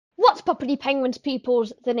Property Penguins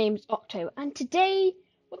peoples, the name's Octo, and today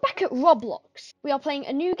we're back at Roblox. We are playing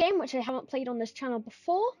a new game which I haven't played on this channel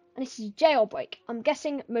before, and this is Jailbreak. I'm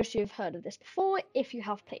guessing most of you have heard of this before if you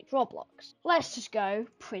have played Roblox. Let's just go,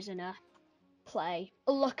 prisoner, play.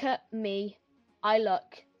 Look at me, I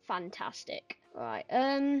look fantastic. Right, do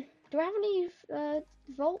I have any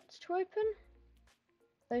vaults to open?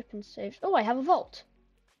 Open saves. Oh, I have a vault.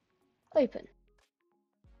 Open.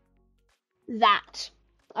 That.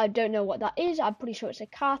 I don't know what that is. I'm pretty sure it's a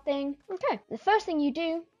car thing. Okay, the first thing you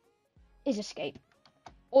do is escape.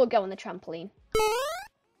 Or go on the trampoline.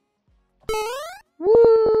 Woo!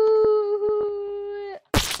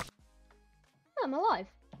 I'm alive.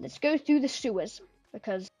 Let's go through the sewers,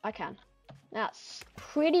 because I can. That's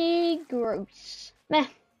pretty gross. Meh,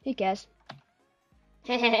 who cares?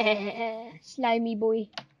 Slimy boy.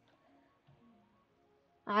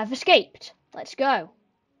 I've escaped. Let's go.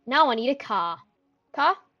 Now I need a car.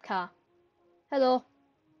 Car. Hello.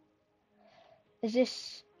 Is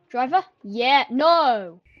this driver? Yeah.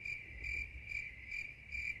 No.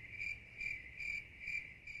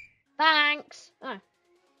 Thanks. Oh.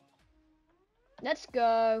 Let's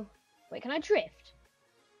go. Wait, can I drift?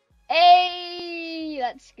 Hey,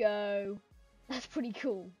 let's go. That's pretty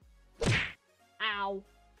cool. Ow.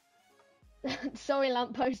 Sorry,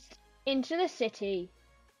 lamppost. Into the city.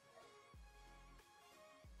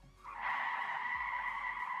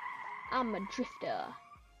 I'm a drifter.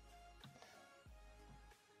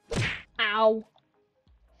 Ow.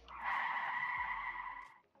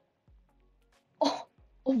 Oh,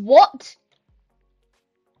 what?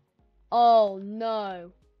 Oh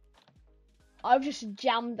no. I've just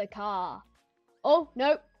jammed the car. Oh,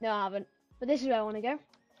 no, I haven't. But this is where I want to go.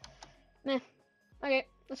 Meh. Okay,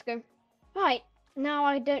 let's go. Right, now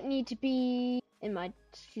I don't need to be in my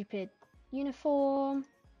stupid uniform.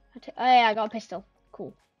 Oh yeah, I got a pistol.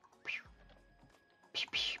 Cool.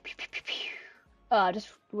 Oh, I just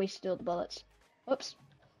wasted all the bullets. Oops.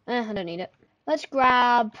 I don't need it. Let's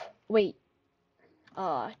grab... Wait.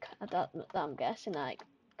 Oh, that I'm guessing that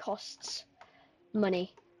costs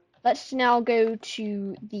money. Let's now go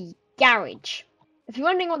to the garage. If you're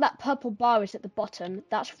wondering what that purple bar is at the bottom,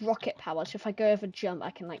 that's rocket power. So if I go over jump,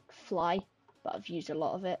 I can like fly. But I've used a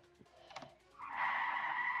lot of it.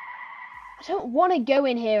 I don't want to go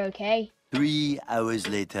in here, okay? 3 hours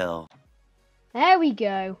later. There we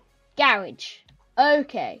go. Garage.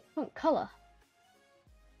 Okay. Oh, colour.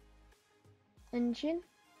 Engine.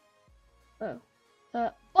 Oh.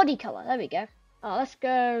 Body colour. There we go. Oh, let's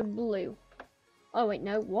go blue. Oh, wait,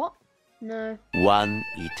 no. What? No. 1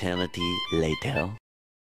 eternity later.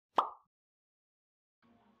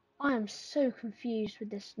 I am so confused with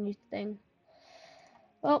this new thing.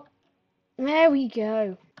 Well, there we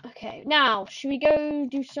go. Okay, now, should we go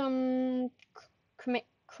do some commit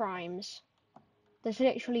crimes? There's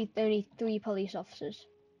literally only 3 police officers,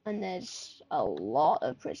 and there's a lot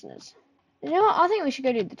of prisoners. You know what? I think we should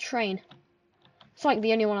go do the train. It's like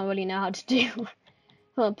the only one I really know how to do. I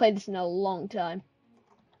haven't played this in a long time.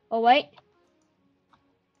 Oh, wait.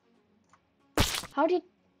 How do you...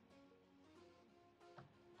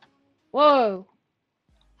 Whoa.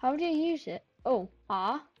 How do you use it? Oh,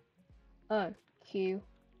 R. O. Q.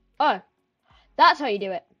 Oh. That's how you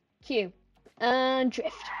do it. Q. And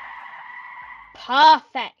drift.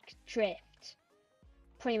 Perfect drift.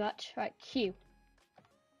 Pretty much. Right, Q.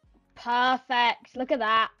 Perfect. Look at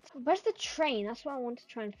that. Where's the train? That's what I want to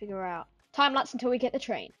try and figure out. Time lapse until we get the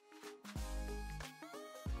train.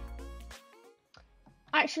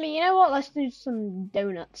 Actually, you know what? Let's do some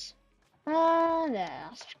donuts. There.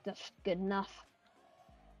 That's good enough.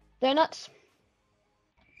 Donuts.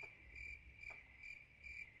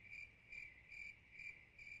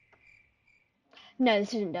 No,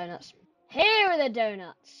 this isn't donuts. Here are the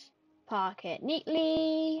donuts. Park it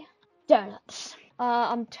neatly. Donuts.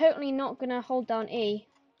 I'm totally not gonna hold down E.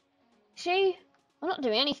 See? I'm not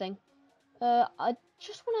doing anything. I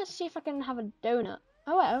just want to see if I can have a donut.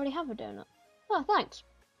 Oh wait, I already have a donut. Oh, thanks.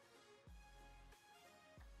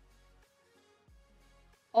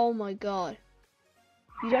 Oh my god.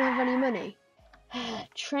 You don't have any money?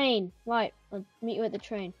 Train. Right, I'll meet you at the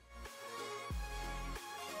train.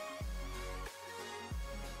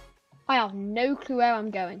 I have no clue where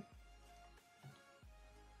I'm going.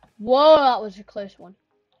 Whoa, that was a close one.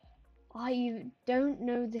 I don't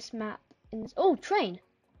know this map. Oh, train.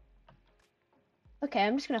 Okay,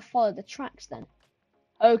 I'm just gonna follow the tracks then.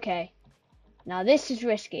 Okay. Now this is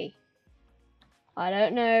risky. I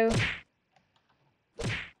don't know.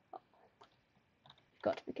 You've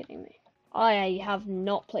got to be kidding me. I have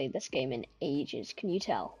not played this game in ages, can you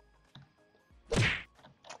tell?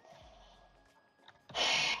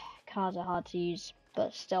 Cars are hard to use,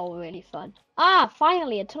 but still really fun. Ah,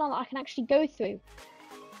 finally, a tunnel that I can actually go through.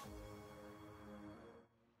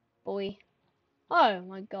 Boy. Oh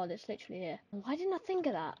my god, it's literally here. Why didn't I think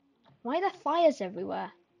of that? Why are there fires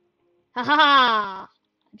everywhere? Ha ha ha!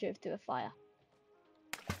 I drove through a fire.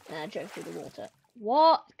 And I drove through the water.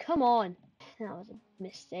 What? Come on. That was a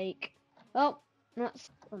mistake. Oh, that's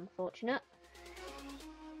unfortunate.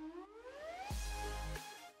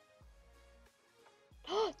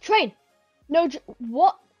 Train! No,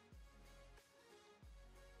 what?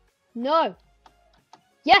 No.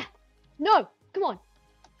 Yeah. No. Come on.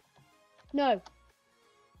 No.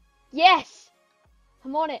 Yes.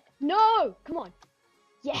 I'm on it. No. Come on.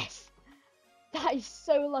 Yes. That is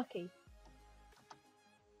so lucky.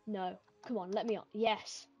 No. Come on. Let me on.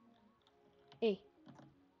 Yes. E.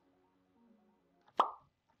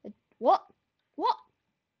 What? What?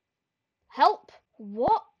 Help?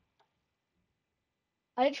 What?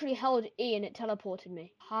 I literally held E and it teleported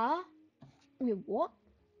me. Huh? Wait, what?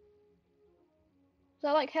 Is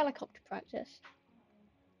that like helicopter practice?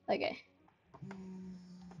 Okay.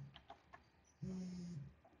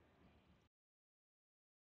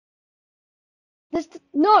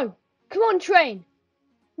 No! Come on, train!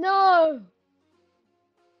 No!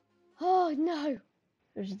 Oh, no!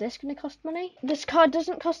 Is this gonna cost money? This car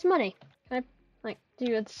doesn't cost money. Can I, like,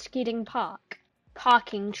 do a skidding park?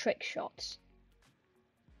 Parking trick shots.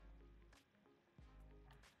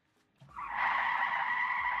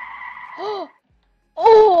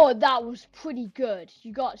 Oh, that was pretty good.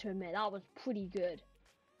 You got to admit, that was pretty good.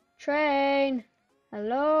 Train!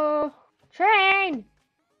 Hello? Train!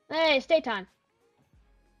 Hey, it's daytime.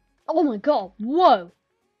 Oh my god, whoa!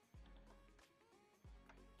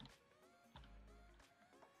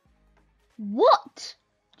 What?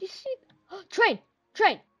 Do you see? Train!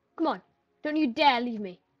 Train! Come on. Don't you dare leave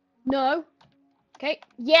me. No. Okay.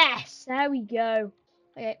 Yes! There we go.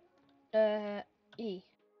 Okay. E.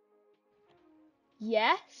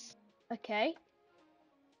 Yes. Okay.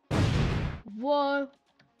 Whoa.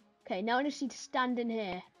 Okay, now I just need to stand in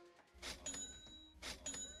here.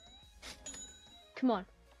 Come on.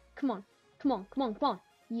 Come on. Come on. Come on. Come on.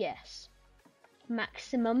 Yes.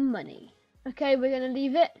 Maximum money. Okay, we're gonna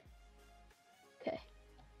leave it. Okay.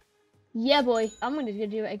 Yeah, boy. I'm gonna go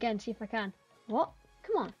do it again, see if I can. What?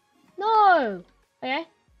 Come on. No! Okay.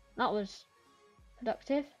 That was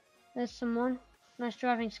productive. There's someone. Nice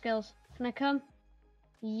driving skills. Can I come?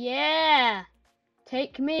 Yeah!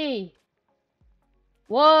 Take me.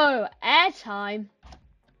 Whoa! Airtime.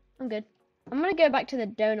 I'm good. I'm gonna go back to the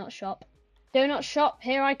donut shop. Donut shop,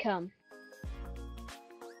 here I come.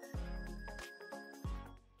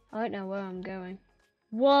 I don't know where I'm going.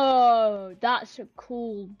 Whoa! That's a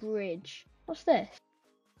cool bridge. What's this?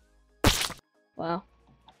 Wow.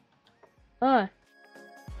 Oh.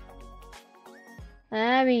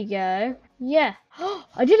 There we go. Yeah.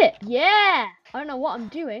 I did it. Yeah. I don't know what I'm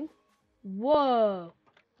doing. Whoa.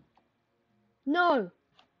 No.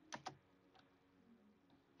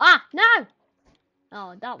 Ah, no.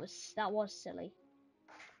 Oh, that was silly.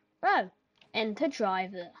 Oh. Enter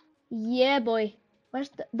driver. Yeah, boy.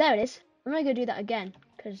 There it is. I'm gonna go do that again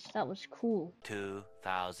because that was cool.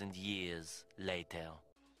 2,000 years later.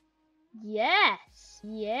 Yes.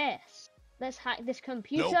 Yes. Let's hack this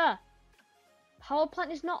computer. Nope. Power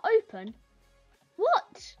plant is not open.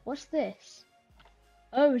 What? What's this?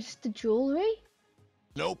 Oh, is this the jewelry?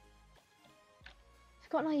 Nope. I've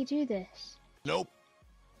forgotten how you do this. Nope.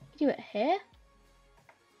 You do it here?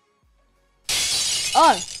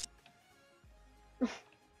 Oh.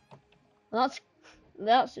 Well,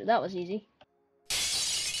 that was easy.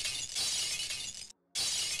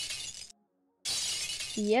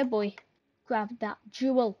 Yeah, boy. Grab that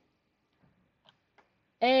jewel.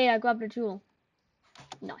 Hey, I grabbed a jewel.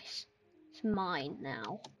 Nice. It's mine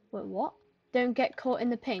now. Wait, what? Don't get caught in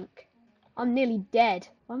the pink. I'm nearly dead.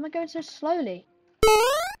 Why am I going so slowly?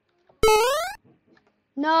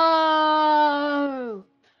 No!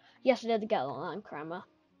 Yes, I did get on that, Crammer.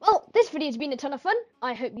 Well, this video has been a ton of fun.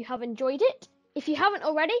 I hope you have enjoyed it. If you haven't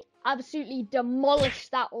already, absolutely demolish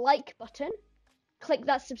that like button. Click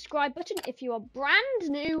that subscribe button if you are brand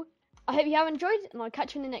new. I hope you have enjoyed, and I'll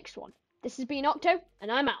catch you in the next one. This has been Octo,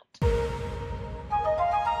 and I'm out.